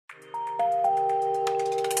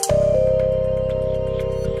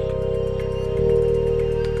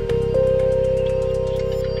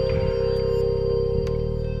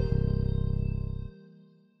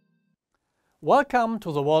Welcome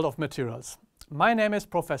to the world of materials. My name is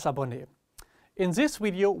Professor Brinell. In this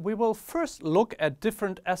video we will first look at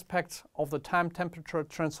different aspects of the time-temperature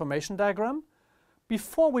transformation diagram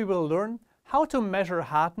before we will learn how to measure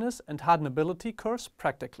hardness and hardenability curves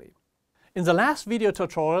practically. In the last video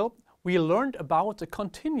tutorial we learned about the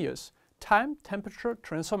continuous time-temperature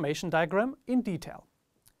transformation diagram in detail.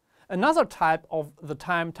 Another type of the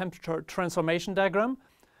time-temperature transformation diagram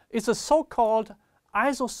is the so-called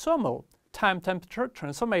isothermal time-temperature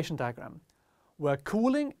transformation diagram, where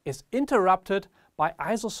cooling is interrupted by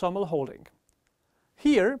isothermal holding.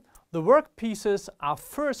 Here, the workpieces are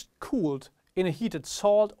first cooled in a heated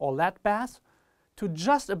salt or lead bath to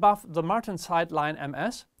just above the Martensite line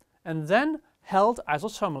MS and then held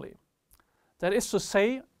isothermally. That is to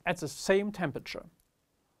say, at the same temperature.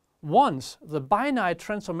 Once the binite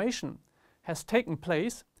transformation has taken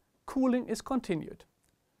place, cooling is continued.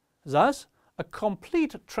 Thus, a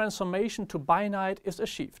complete transformation to binite is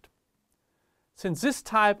achieved. Since this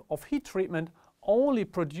type of heat treatment only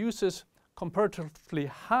produces comparatively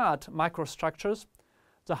hard microstructures,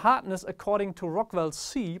 the hardness according to Rockwell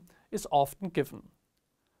C is often given.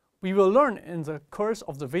 We will learn in the course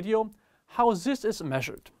of the video how this is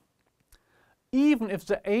measured. Even if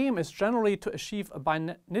the aim is generally to achieve a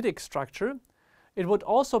binitic structure, it would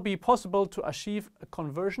also be possible to achieve a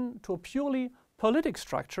conversion to a purely pearlitic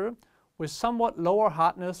structure with somewhat lower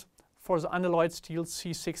hardness for the unalloyed steel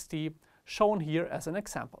C60, shown here as an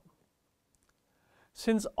example.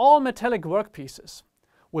 Since all metallic workpieces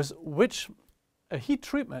with which a heat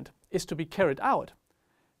treatment is to be carried out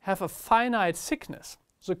have a finite thickness,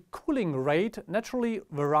 the cooling rate naturally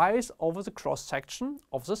varies over the cross-section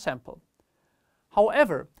of the sample.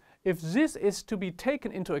 However, if this is to be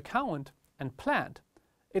taken into account and planned,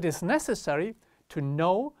 it is necessary to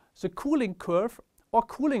know the cooling curve or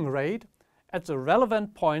cooling rate at the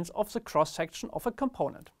relevant points of the cross-section of a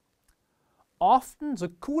component. Often the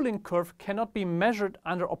cooling curve cannot be measured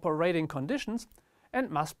under operating conditions and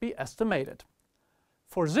must be estimated.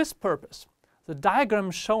 For this purpose, the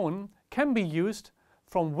diagram shown can be used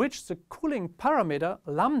from which the cooling parameter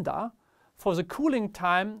lambda for the cooling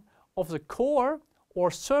time of the core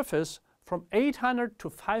or surface from 800 to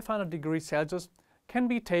 500 degrees Celsius can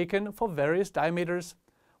be taken for various diameters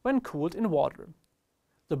when cooled in water.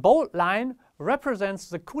 The bold line represents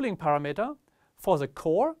the cooling parameter for the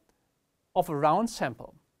core of a round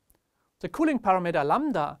sample. The cooling parameter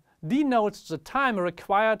lambda denotes the time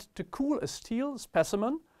required to cool a steel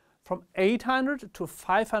specimen from 800 to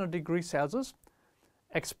 500 degrees Celsius,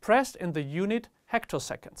 expressed in the unit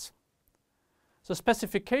hectoseconds. The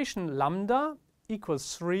specification lambda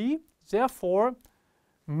equals 3, therefore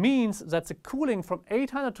means that the cooling from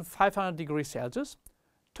 800 to 500 degrees Celsius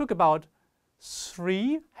took about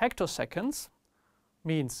 3 hectoseconds,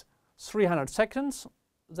 means 300 seconds,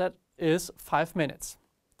 that is 5 minutes.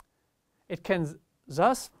 It can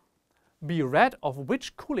thus be read of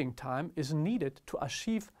which cooling time is needed to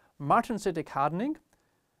achieve martensitic hardening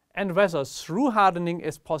and whether through hardening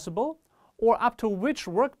is possible or up to which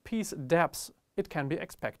workpiece depths it can be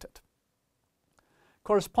expected.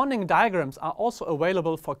 Corresponding diagrams are also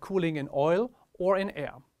available for cooling in oil or in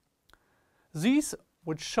air. These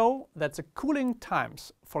would show that the cooling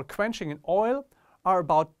times for quenching in oil are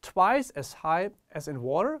about twice as high as in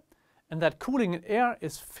water and that cooling in air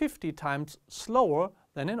is 50 times slower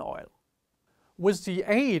than in oil. With the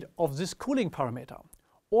aid of this cooling parameter,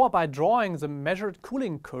 or by drawing the measured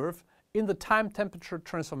cooling curve in the time-temperature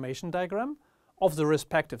transformation diagram of the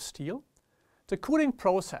respective steel, the cooling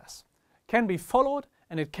process can be followed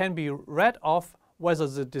and it can be read of whether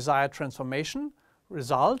the desired transformation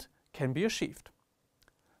result can be achieved.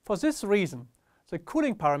 For this reason, the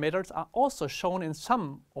cooling parameters are also shown in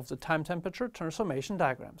some of the time-temperature transformation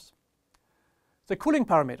diagrams. The cooling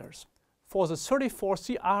parameters for the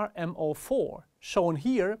 34CR-MO4 shown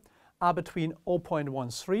here are between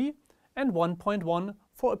 0.13 and 1.1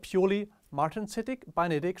 for a purely martensitic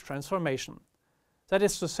binitic transformation. That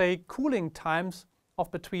is to say, cooling times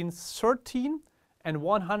of between 13 and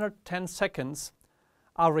 110 seconds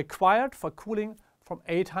are required for cooling from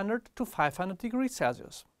 800 to 500 degrees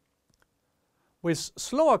Celsius. With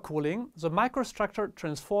slower cooling, the microstructure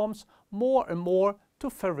transforms more and more to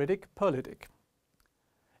ferritic pearlitic.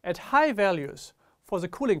 At high values for the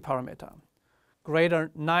cooling parameter, greater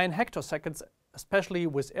 9 hectoseconds, especially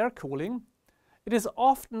with air cooling, it is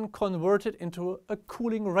often converted into a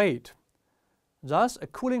cooling rate. Thus, a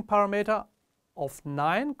cooling parameter of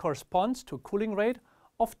 9 corresponds to a cooling rate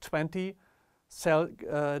of 20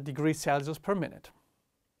 degrees Celsius per minute.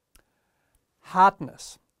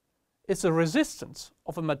 Hardness is the resistance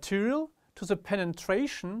of a material to the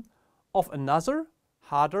penetration of another,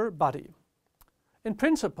 harder body. In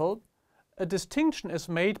principle, a distinction is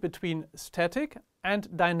made between static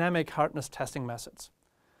and dynamic hardness testing methods.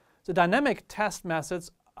 The dynamic test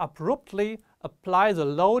methods abruptly apply the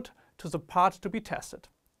load to the part to be tested.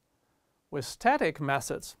 With static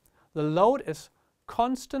methods, the load is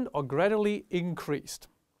constant or gradually increased.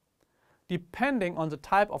 Depending on the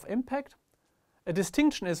type of impact, a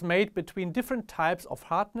distinction is made between different types of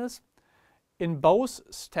hardness in both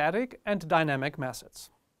static and dynamic methods.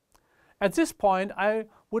 At this point, I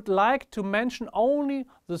would like to mention only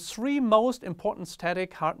the three most important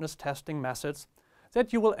static hardness testing methods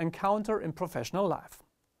that you will encounter in professional life: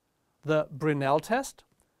 the Brinell test,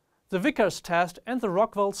 the Vickers test, and the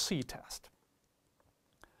Rockwell C test.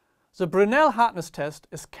 The Brinell hardness test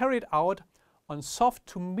is carried out on soft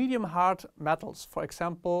to medium hard metals, for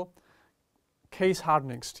example, case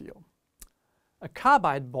hardening steel. A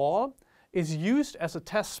carbide ball is used as a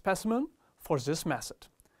test specimen for this method.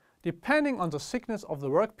 Depending on the thickness of the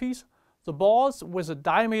workpiece, the balls with a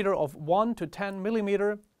diameter of 1 to 10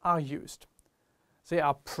 mm are used. They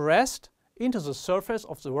are pressed into the surface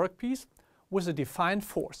of the workpiece with a defined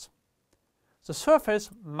force. The surface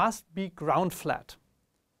must be ground flat.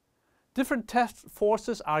 Different test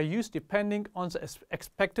forces are used depending on the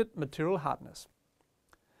expected material hardness.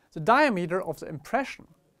 The diameter of the impression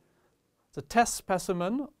the test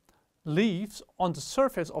specimen leaves on the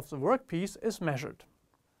surface of the workpiece is measured.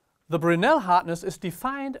 The Brinell hardness is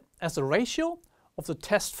defined as the ratio of the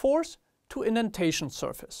test force to indentation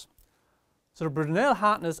surface. The Brinell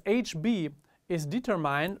hardness HB is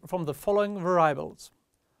determined from the following variables: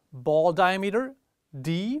 ball diameter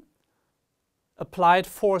D, applied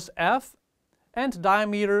force F, and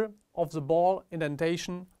diameter of the ball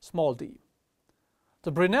indentation small d.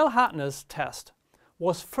 The Brinell hardness test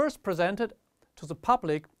was first presented to the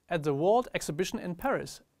public at the World Exhibition in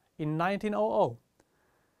Paris in 1900.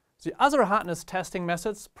 The other hardness testing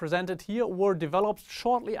methods presented here were developed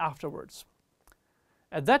shortly afterwards.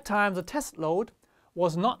 At that time, the test load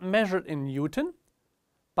was not measured in Newton,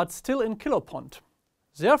 but still in kilopond.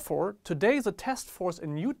 Therefore, today the test force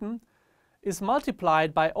in Newton is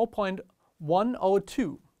multiplied by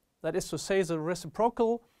 0.102, that is to say the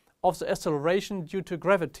reciprocal of the acceleration due to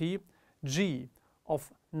gravity, g,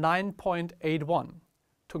 of 9.81,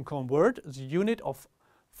 to convert the unit of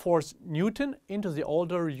force Newton into the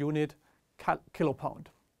older unit kilopound.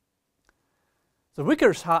 The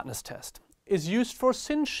Vickers hardness test is used for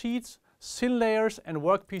thin sheets, thin layers and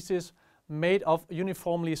workpieces made of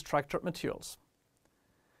uniformly structured materials.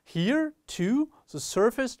 Here, too, the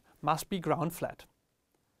surface must be ground flat.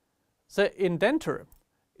 The indenter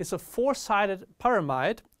is a four-sided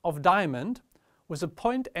pyramid of diamond with a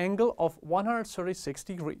point angle of 136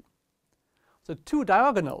 degrees. The two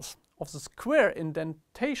diagonals of the square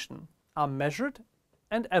indentation are measured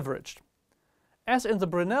and averaged. As in the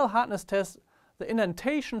Brinell hardness test, the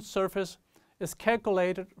indentation surface is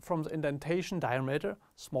calculated from the indentation diameter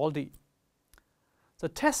small d. The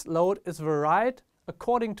test load is varied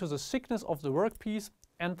according to the thickness of the workpiece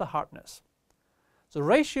and the hardness. The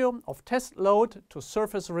ratio of test load to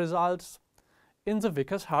surface results in the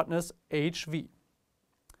Vickers hardness HV.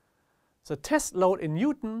 The test load in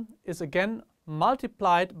Newton is again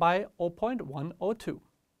multiplied by 0.102.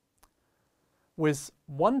 With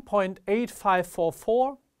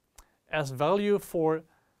 1.8544 as value for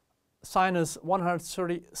sinus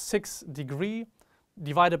 136 degree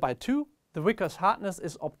divided by 2, the Vickers hardness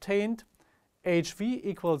is obtained. HV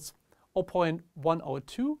equals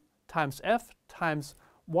 0.102 times F times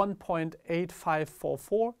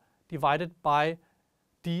 1.8544 divided by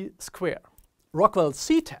d square. Rockwell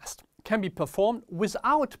C test can be performed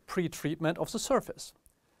without pre-treatment of the surface.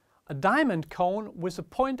 A diamond cone with a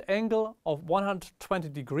point angle of 120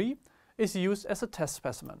 degrees is used as a test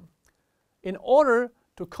specimen. In order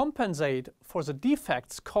to compensate for the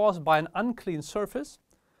defects caused by an unclean surface,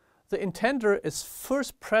 the intender is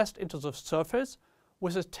first pressed into the surface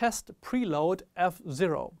with a test preload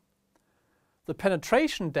F0. The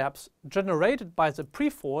penetration depth generated by the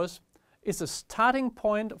preforce is the starting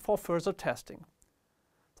point for further testing.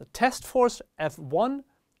 The test force F1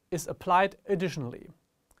 is applied additionally.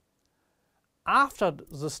 After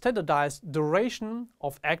the standardized duration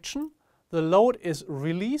of action, the load is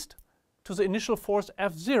released to the initial force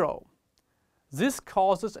F0. This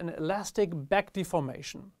causes an elastic back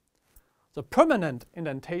deformation. The permanent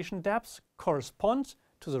indentation depth corresponds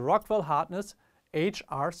to the Rockwell hardness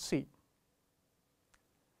HRC.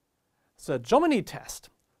 The Jominy test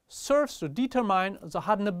serves to determine the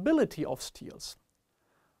hardenability of steels.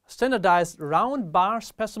 Standardized round bar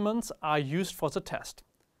specimens are used for the test.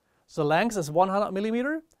 The length is 100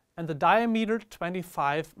 mm and the diameter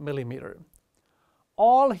 25 mm.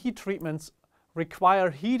 All heat treatments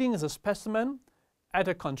require heating the specimen at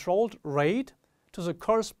a controlled rate to the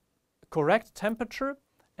correct temperature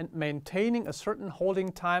and maintaining a certain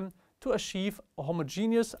holding time to achieve a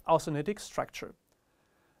homogeneous austenitic structure.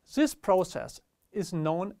 This process is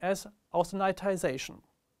known as austenitization.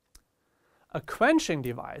 A quenching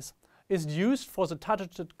device is used for the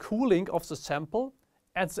targeted cooling of the sample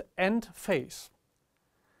at the end phase.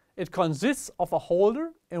 It consists of a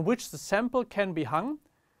holder in which the sample can be hung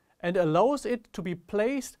and allows it to be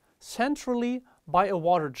placed centrally by a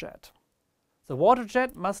water jet. The water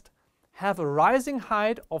jet must have a rising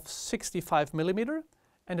height of 65 mm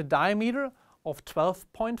and a diameter of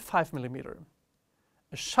 12.5 mm.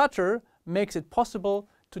 A shutter makes it possible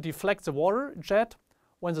to deflect the water jet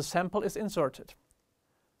when the sample is inserted.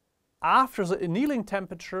 After the annealing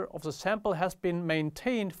temperature of the sample has been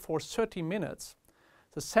maintained for 30 minutes,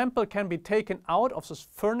 the sample can be taken out of the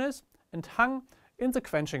furnace and hung in the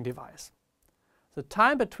quenching device. The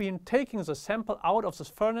time between taking the sample out of the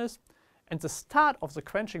furnace and the start of the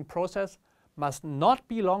quenching process must not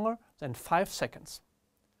be longer than 5 seconds.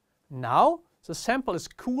 Now the sample is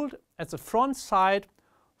cooled at the front side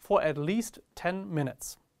for at least 10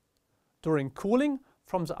 minutes. During cooling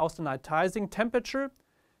from the austenitizing temperature,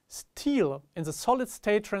 steel in the solid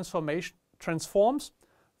state transformation transforms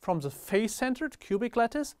from the face-centered cubic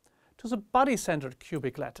lattice to the body-centered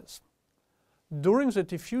cubic lattice. During the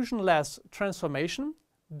diffusion-less transformation,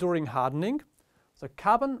 during hardening, the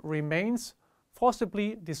carbon remains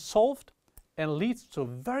forcibly dissolved and leads to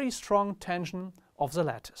very strong tension of the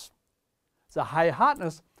lattice. The high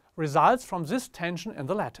hardness results from this tension in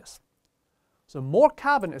the lattice. The more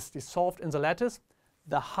carbon is dissolved in the lattice,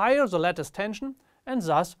 the higher the lattice tension and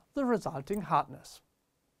thus the resulting hardness.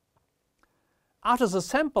 After the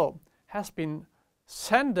sample has been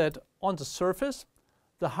sanded on the surface,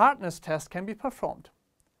 the hardness test can be performed.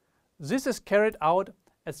 This is carried out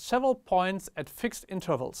at several points at fixed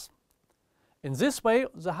intervals. In this way,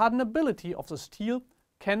 the hardenability of the steel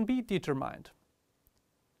can be determined.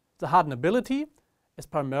 The hardenability is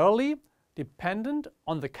primarily dependent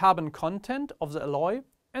on the carbon content of the alloy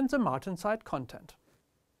and the martensite content.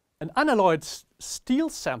 An unalloyed steel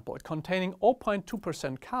sample containing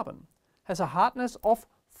 0.2% carbon has a hardness of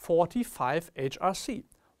 45 HRC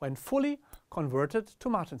when fully converted to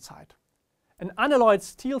martensite. An unalloyed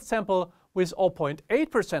steel sample with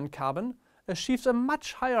 0.8% carbon achieves a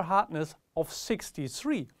much higher hardness of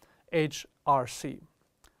 63 HRC.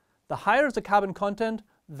 The higher the carbon content,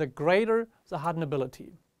 the greater the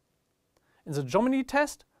hardenability. In the Jominy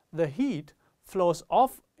test, the heat flows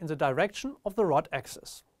off in the direction of the rod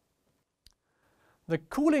axis. The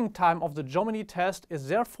cooling time of the Jominy test is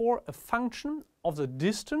therefore a function of the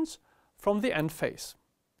distance from the end phase.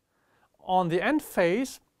 On the end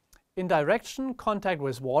phase, in direct contact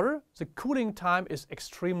with water, the cooling time is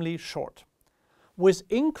extremely short. With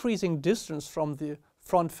increasing distance from the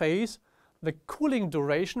front phase, the cooling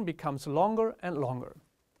duration becomes longer and longer.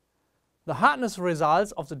 The hardness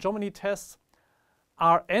results of the Jominy tests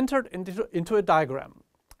are entered into a diagram.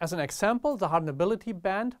 As an example, the hardenability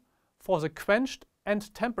band for the quenched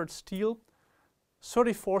and tempered steel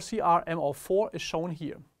 34CrMO4 is shown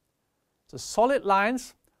here. The solid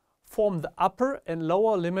lines form the upper and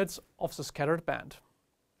lower limits of the scattered band.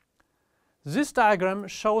 This diagram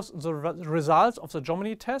shows the results of the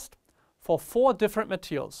Jominy test for 4 different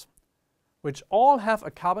materials, which all have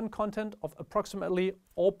a carbon content of approximately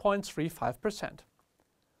 0.35%.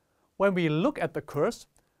 When we look at the curves,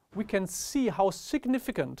 we can see how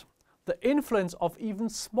significant the influence of even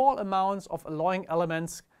small amounts of alloying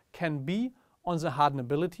elements can be on the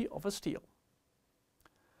hardenability of a steel.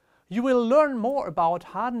 You will learn more about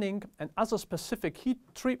hardening and other specific heat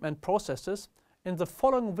treatment processes in the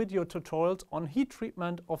following video tutorials on heat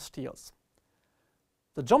treatment of steels.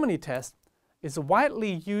 The Jominy test is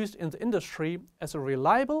widely used in the industry as a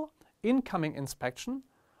reliable incoming inspection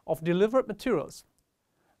of delivered materials,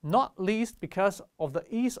 not least because of the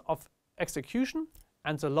ease of execution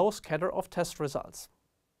and the low scatter of test results.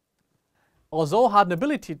 Although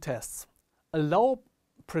hardenability tests allow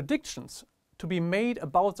predictions to be made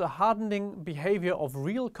about the hardening behavior of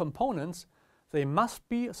real components, they must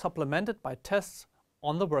be supplemented by tests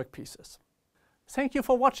on the workpieces. Thank you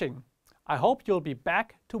for watching. I hope you'll be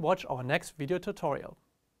back to watch our next video tutorial.